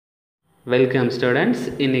Welcome students.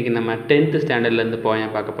 இன்றைக்கி நம்ம 10th ஸ்டாண்டர்ட்லேருந்து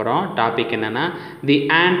poem பார்க்க போகிறோம். டாபிக் என்னென்னா தி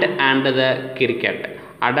and and the cricket,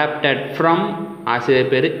 adapted from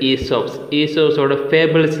ஆசிரியர் பேர் ஈசோப்ஸ். ஈசோப்ஸோட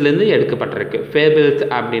ஃபேபிள்ஸ்லேருந்து எடுக்கப்பட்டிருக்கு. ஃபேபிள்ஸ்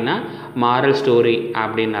அப்படின்னா மாரல் ஸ்டோரி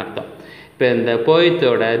அப்படின்னு அர்த்தம். இப்போ இந்த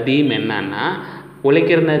போயத்தோட தீம் என்னன்னா,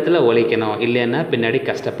 உழைக்கிற நேரத்தில் உழைக்கணும், இல்லைன்னா பின்னாடி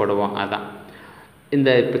கஷ்டப்படுவோம். அதான் இந்த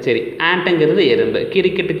இப்போ சரி, ஆண்ட்டுங்கிறது எறும்பு,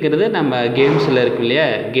 கிரிக்கெட்டுங்கிறது நம்ம கேம்ஸில் இருக்கு இல்லையா,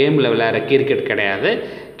 கேமில் விளையாடுற கிரிக்கெட் கிடையாது.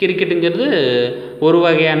 கிரிக்கெட்டுங்கிறது ஒரு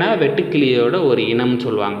வகையான வெட்டுக்கிளியோட ஒரு இனம்னு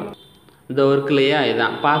சொல்லுவாங்க. இந்த ஒர்க்லையா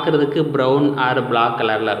இதான் பார்க்குறதுக்கு ப்ரௌன் ஆர் பிளாக்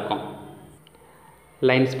கலரில் இருக்கும்.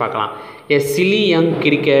 லைன்ஸ் பார்க்கலாம். எ Chile young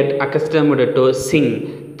cricket accustomed to sing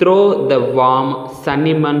through the warm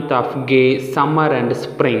sunny month of gay summer and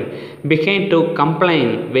spring began to complain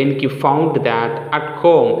when he found that at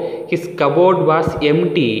home his cupboard was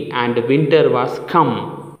empty and winter was come.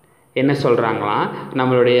 என்ன சொல்கிறாங்களாம்,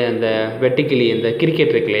 நம்மளுடைய இந்த வெட்டுக்கிளி இந்த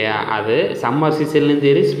cricket இருக்கு இல்லையா, அது summer சீசன்லேயும்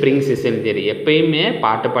சரி spring சீசன்லேயும் சரி எப்பயுமே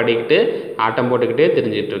பாட்டு பாடிக்கிட்டு ஆட்டம் போட்டுக்கிட்டே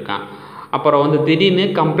தெரிஞ்சிட்டு இருக்கான். அப்புறம் வந்து திடீர்னு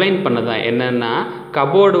கம்ப்ளைண்ட் பண்ணதான் என்னென்னா,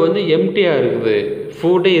 கபோர்டு வந்து எம்டியாக இருக்குது,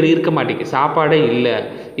 ஃபுட்டே இருக்க மாட்டேங்குது, சாப்பாடே இல்லை,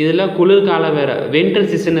 இதில் குளிர்காலம் வேறு, வின்டர்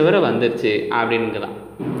சீசன் வேறு வந்துருச்சு அப்படின்னுதான்.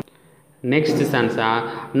 Next சென்ஸா,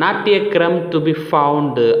 not a crumb to be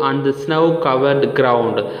found on the snow covered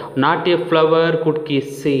ground, not a flower could he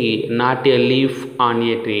see, not a leaf on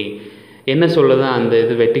a tree. என்ன சொல்லுது அந்த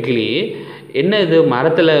இது வெட்டுக்கிளி, என்ன இது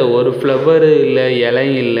மரத்தில் ஒரு ஃப்ளவரு இல்லை,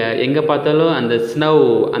 இலையும் இல்லை, எங்கே பார்த்தாலும் அந்த ஸ்னவ்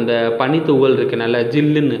அந்த பனித்தூவல் இருக்குது, நல்லா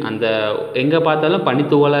ஜில்லுன்னு, அந்த எங்கே பார்த்தாலும்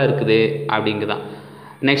பனித்தூவலாக இருக்குது அப்படிங்குதான்.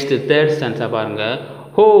 நெக்ஸ்ட் தேர்ட் ஸ்டான்ஸாக பாருங்கள்.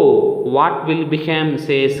 "Oh, what will become,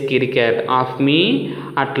 says cricket, of me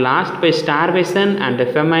at last by starvation and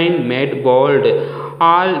famine made bold,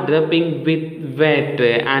 all dripping with wet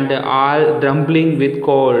and all trembling with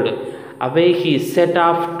cold. Away he set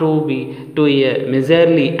off to a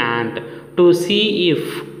miserly ant, to see if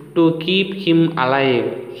to keep him alive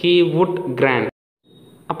he would grant."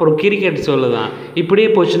 அப்புறம் cricket சொல்லுதான், இப்படியே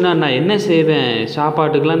போச்சுன்னா நான் என்ன செய்வேன்,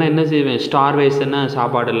 சாப்பாட்டுக்கெலாம் நான் என்ன செய்வேன், ஸ்டார்வேஷன்னா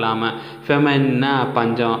சாப்பாடு இல்லாமல், ஃபெமைன்னா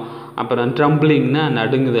பஞ்சம், அப்புறம் ட்ரம்பிளிங்னா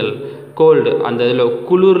நடுங்குதல், கோல்டு அந்த இதில்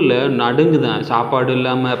குளிரில் நடுங்குதான், சாப்பாடு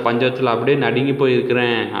இல்லாமல் பஞ்சத்தில் அப்படியே நடுங்கி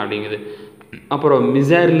போயிருக்கிறேன் அப்படிங்குது. அப்புறம்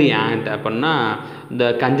மிசர்லி ஆண்ட் அப்படின்னா இந்த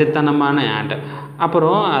கஞ்சத்தனமான ஆண்ட்.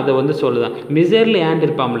 அப்புறம் அதை வந்து சொல்லுதான், மிசர்லி ஆண்ட்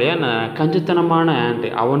இருப்பான் இல்லையா, நான் கஞ்சத்தனமான ஆண்ட்,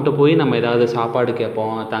 அவன்கிட்ட போய் நம்ம ஏதாவது சாப்பாடு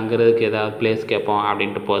கேட்போம், தங்குறதுக்கு ஏதாவது பிளேஸ் கேட்போம்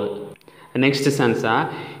அப்படின்ட்டு போகுது. Next சென்ஸா,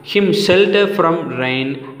 him shelter from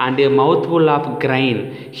rain and a மவுத்ஃபுல் of grain,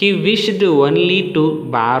 he wish only to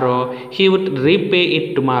borrow, he would repay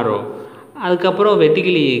it tomorrow. அதுக்கப்புறம்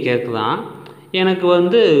வெட்டுக்கிளி கேட்குதான், எனக்கு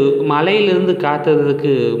வந்து மலையிலேருந்து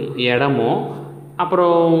காத்துறதுக்கு இடமும்,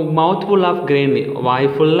 அப்புறம் மவுத்ஃபுல் ஆஃப் கிரெயின், வாய்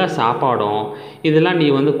ஃபுல்லாக சாப்பாடும், இதெல்லாம் நீ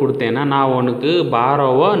வந்து கொடுத்தேன்னா நான் உனக்கு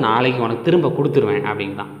பாரோவோ நாளைக்கு உனக்கு திரும்ப கொடுத்துருவேன்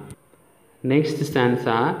அப்படின்தான். Next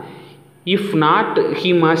stanza, if not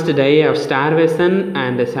he must tie of starvation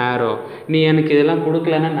and sorrow, நீ எனக்கு இதெல்லாம்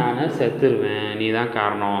கொடுக்கலன்னா நான் செத்துருவேன், நீ தான்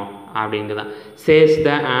காரணம் அப்படிங்குதான். Chase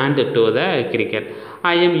the and to the cricket,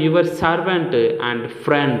 I am your servant and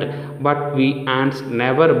friend, but we ants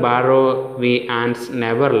never borrow, we ants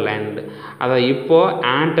never lend. அதான் இப்போது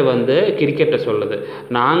ஆண்ட் வந்து கிரிக்கெட்டை சொல்லுது,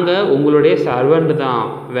 நாங்கள் உங்களுடைய சர்வெண்ட் தான்,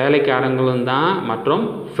 வேலைக்காரங்களும் தான் மற்றும்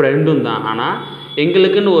ஃப்ரெண்டும் தான், ஆனால்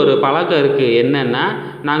எங்களுக்குன்னு ஒரு பழக்கம் இருக்குது, என்னென்னா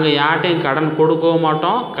நாங்கள் யார்ட்டையும் கடன் கொடுக்கவும்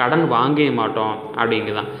மாட்டோம், கடன் வாங்கவே மாட்டோம்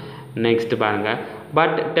அப்படிங்குதான். நெக்ஸ்ட் பாருங்கள்.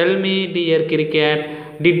 But tell me dear cricket,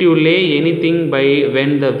 did you lay anything by when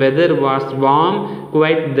the weather was warm,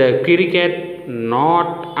 quite the cricket, not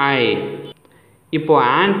I. இப்போது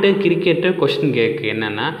ஆண்ட்டு கிரிக்கெட்டு கொஸ்டின் கேட்கு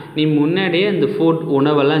என்னென்னா, நீ முன்னாடியே இந்த ஃபுட்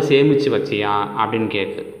உணவெல்லாம் சேமித்து வச்சியா அப்படின்னு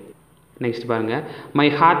கேட்கு. நெக்ஸ்ட் பாருங்கள். My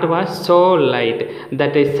heart was so light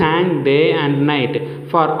that I song day and night,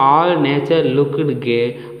 for all nature looked K,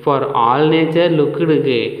 for all nature looked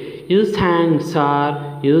K, you song sir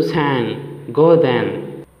you song, go than.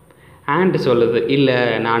 And சொல்லுது, இல்லை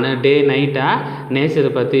நான் டே நைட்டாக நேச்சரை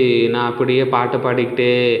பற்றி நான் அப்படியே பாட்டு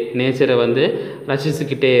பாடிக்கிட்டே நேச்சரை வந்து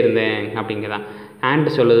ரசிச்சுக்கிட்டே இருந்தேன் அப்படிங்கிறதான். ஆண்ட்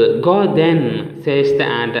சொல்லுது, கோ தென் சேஸ் த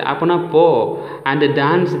ஆண்ட், அப்போனா போ, and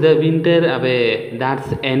dance the winter away,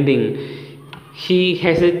 that's ending. He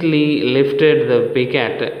ஹெசிட்லி lifted the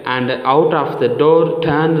wicket and out of the door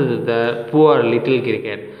turned the poor little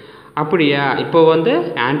cricket. அப்படியா, இப்போ வந்து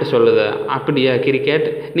ஆண்ட் சொல்லுது, அப்படியா கிரிக்கெட்,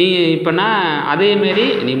 நீ இப்போனா அதேமாரி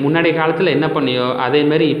நீ முன்னாடி காலத்தில் என்ன பண்ணியோ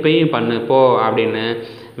அதேமாரி இப்போயும் பண்ணு போ அப்படின்னு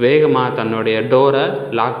வேகமாக தன்னுடைய டோரை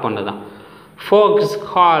lock பண்ணுதான். Forks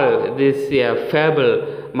call this a fable,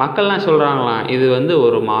 மக்கள்லாம் சொல்கிறாங்களாம் இது வந்து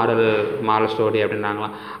ஒரு moral story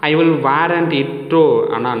அப்படின்றாங்களாம். I will warrant it true,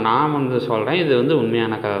 ஆனால் நான் வந்து சொல்கிறேன் இது வந்து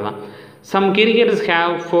உண்மையான கதை தான். Some crickets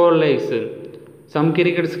have 4 legs. Some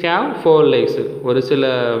crickets have 4 legs. ஒரு சில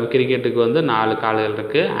கிரிக்கெட்டுக்கு வந்து 4 கால்கள்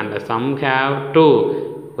இருக்குது. And some have 2.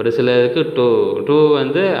 ஒரு சிலருக்கு 2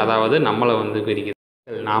 வந்து அதாவது நம்மளை வந்து குறிக்குது.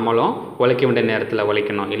 நாமளும் உழைக்க வேண்டிய நேரத்தில்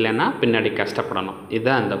உழைக்கணும், இல்லைன்னா பின்னாடி கஷ்டப்படணும்.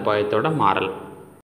 இதுதான் அந்த போயத்தோட மாறல்.